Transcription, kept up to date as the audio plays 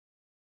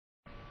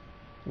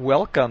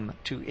Welcome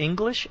to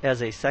English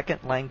as a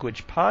Second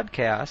Language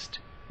podcast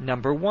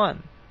number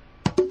 1.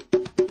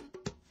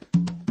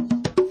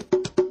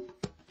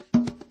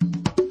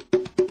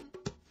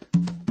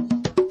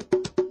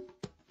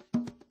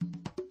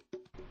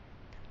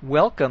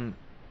 Welcome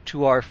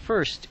to our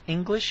first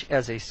English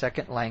as a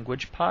Second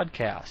Language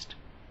podcast.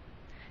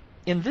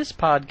 In this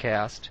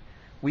podcast,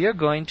 we are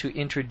going to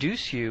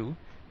introduce you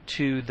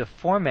to the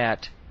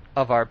format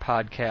of our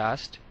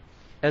podcast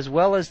as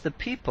well as the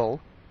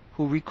people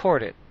who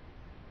record it.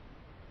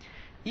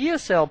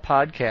 ESL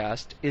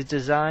Podcast is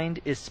designed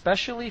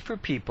especially for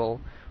people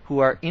who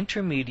are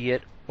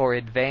intermediate or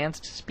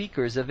advanced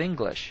speakers of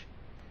English,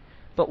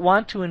 but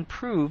want to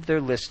improve their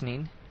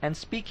listening and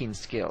speaking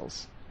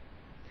skills.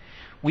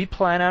 We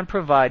plan on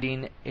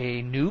providing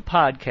a new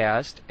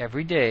podcast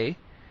every day,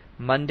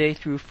 Monday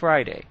through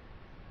Friday.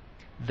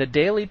 The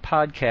daily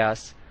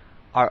podcasts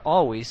are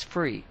always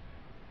free.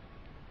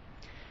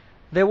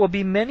 There will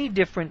be many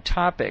different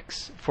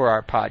topics for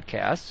our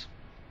podcasts.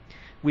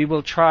 We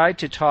will try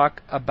to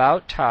talk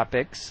about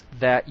topics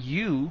that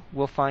you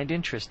will find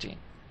interesting.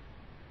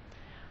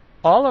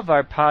 All of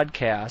our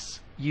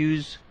podcasts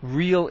use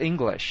real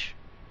English,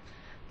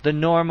 the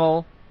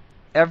normal,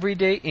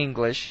 everyday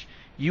English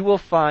you will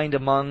find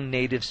among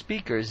native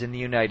speakers in the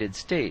United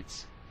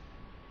States.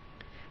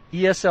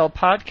 ESL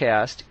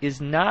Podcast is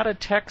not a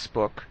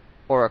textbook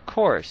or a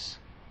course.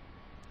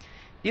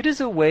 It is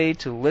a way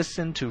to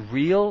listen to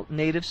real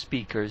native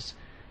speakers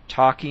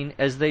talking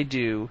as they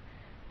do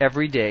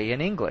every day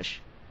in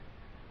English.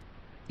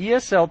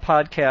 ESL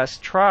Podcast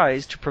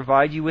tries to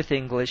provide you with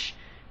English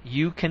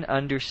you can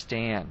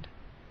understand.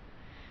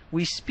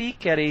 We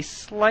speak at a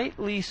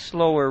slightly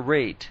slower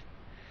rate,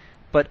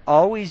 but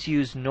always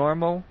use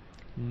normal,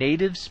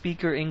 native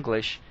speaker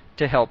English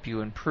to help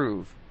you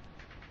improve.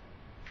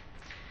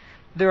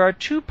 There are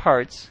 2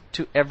 parts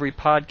to every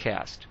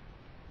podcast.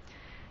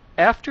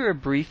 After a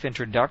brief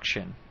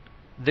introduction,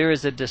 there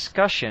is a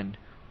discussion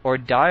or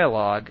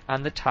dialogue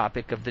on the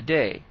topic of the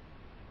day.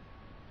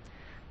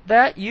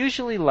 That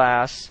usually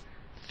lasts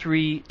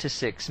 3 to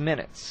 6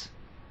 minutes.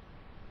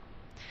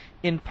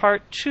 In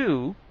Part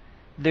 2,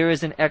 there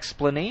is an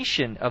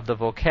explanation of the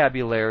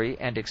vocabulary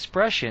and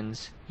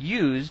expressions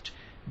used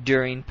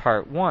during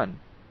Part 1.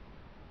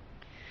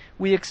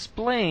 We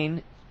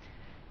explain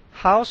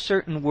how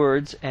certain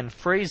words and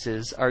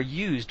phrases are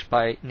used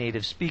by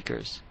native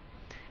speakers,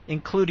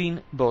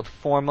 including both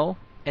formal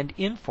and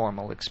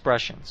informal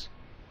expressions.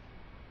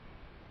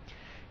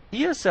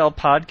 ESL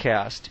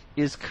Podcast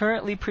is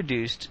currently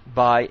produced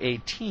by a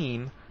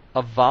team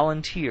of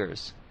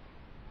volunteers.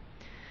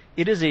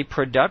 It is a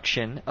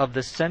production of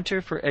the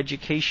Center for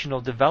Educational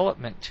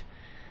Development,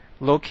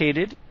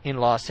 located in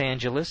Los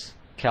Angeles,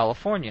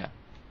 California.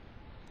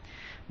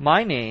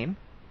 My name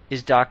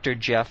is Dr.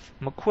 Jeff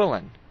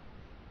McQuillan,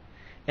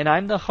 and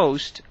I'm the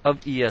host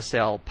of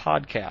ESL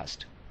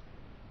Podcast.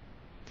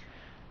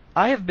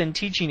 I have been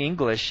teaching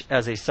English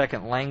as a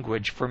second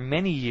language for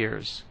many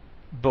years,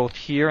 both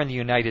here in the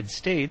United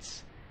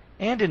States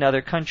and in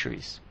other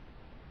countries.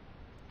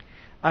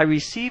 I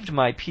received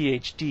my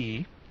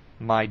PhD,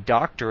 my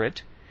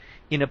doctorate,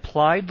 in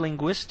applied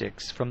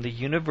linguistics from the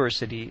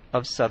University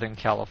of Southern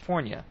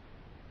California.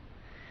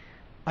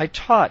 I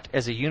taught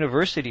as a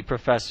university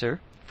professor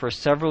for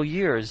several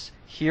years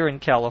here in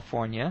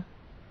California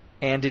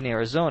and in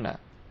Arizona.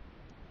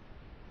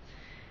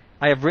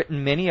 I have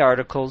written many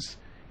articles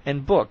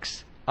and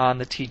books on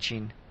the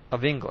teaching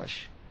of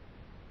English.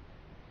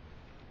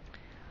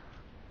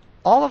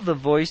 All of the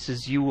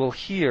voices you will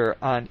hear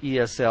on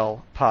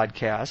ESL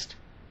Podcast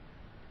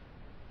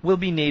will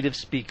be native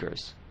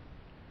speakers.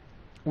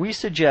 We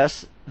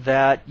suggest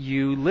that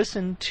you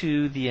listen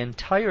to the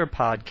entire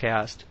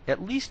podcast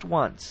at least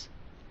once,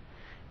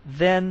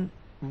 then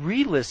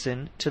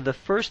re-listen to the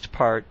first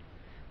part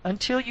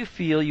until you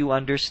feel you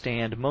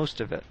understand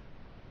most of it.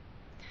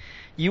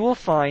 You will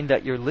find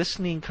that your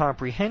listening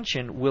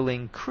comprehension will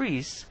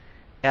increase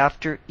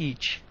after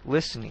each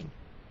listening.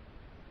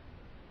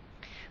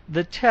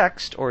 The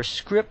text or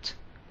script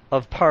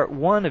of Part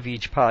 1 of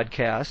each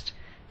podcast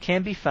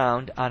can be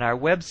found on our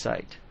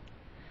website,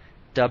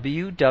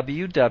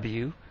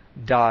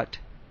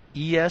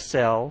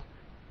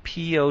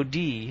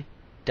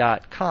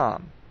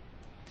 www.eslpod.com.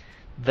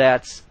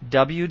 That's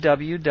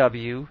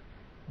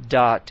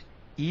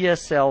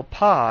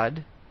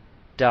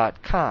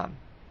www.eslpod.com.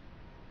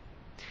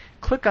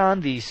 Click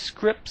on the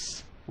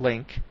Scripts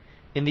link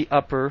in the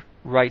upper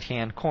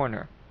right-hand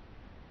corner.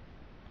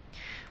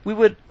 We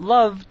would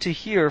love to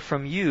hear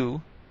from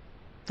you,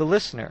 the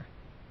listener.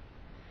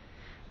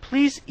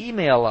 Please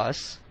email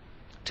us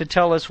to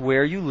tell us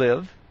where you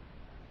live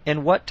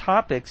and what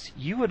topics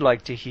you would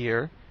like to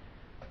hear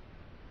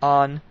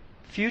on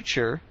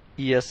future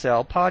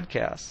ESL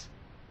podcasts.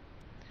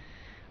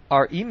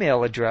 Our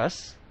email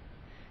address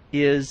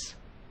is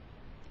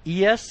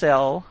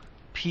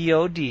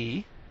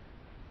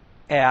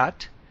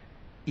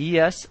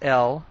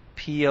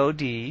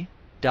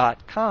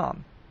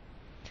eslpod@eslpod.com.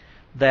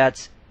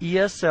 That's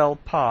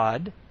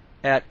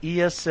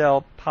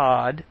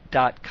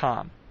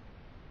eslpod@eslpod.com.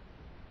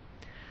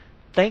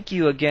 Thank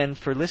you again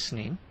for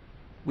listening.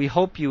 We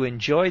hope you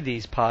enjoy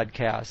these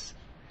podcasts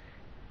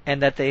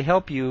and that they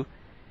help you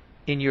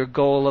in your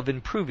goal of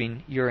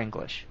improving your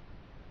English.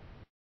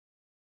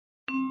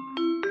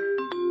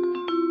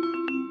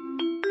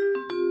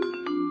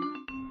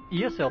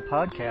 ESL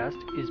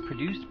Podcast is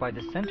produced by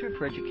the Center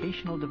for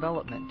Educational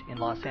Development in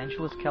Los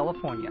Angeles,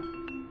 California.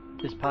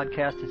 This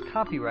podcast is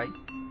copyright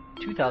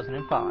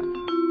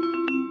 2005.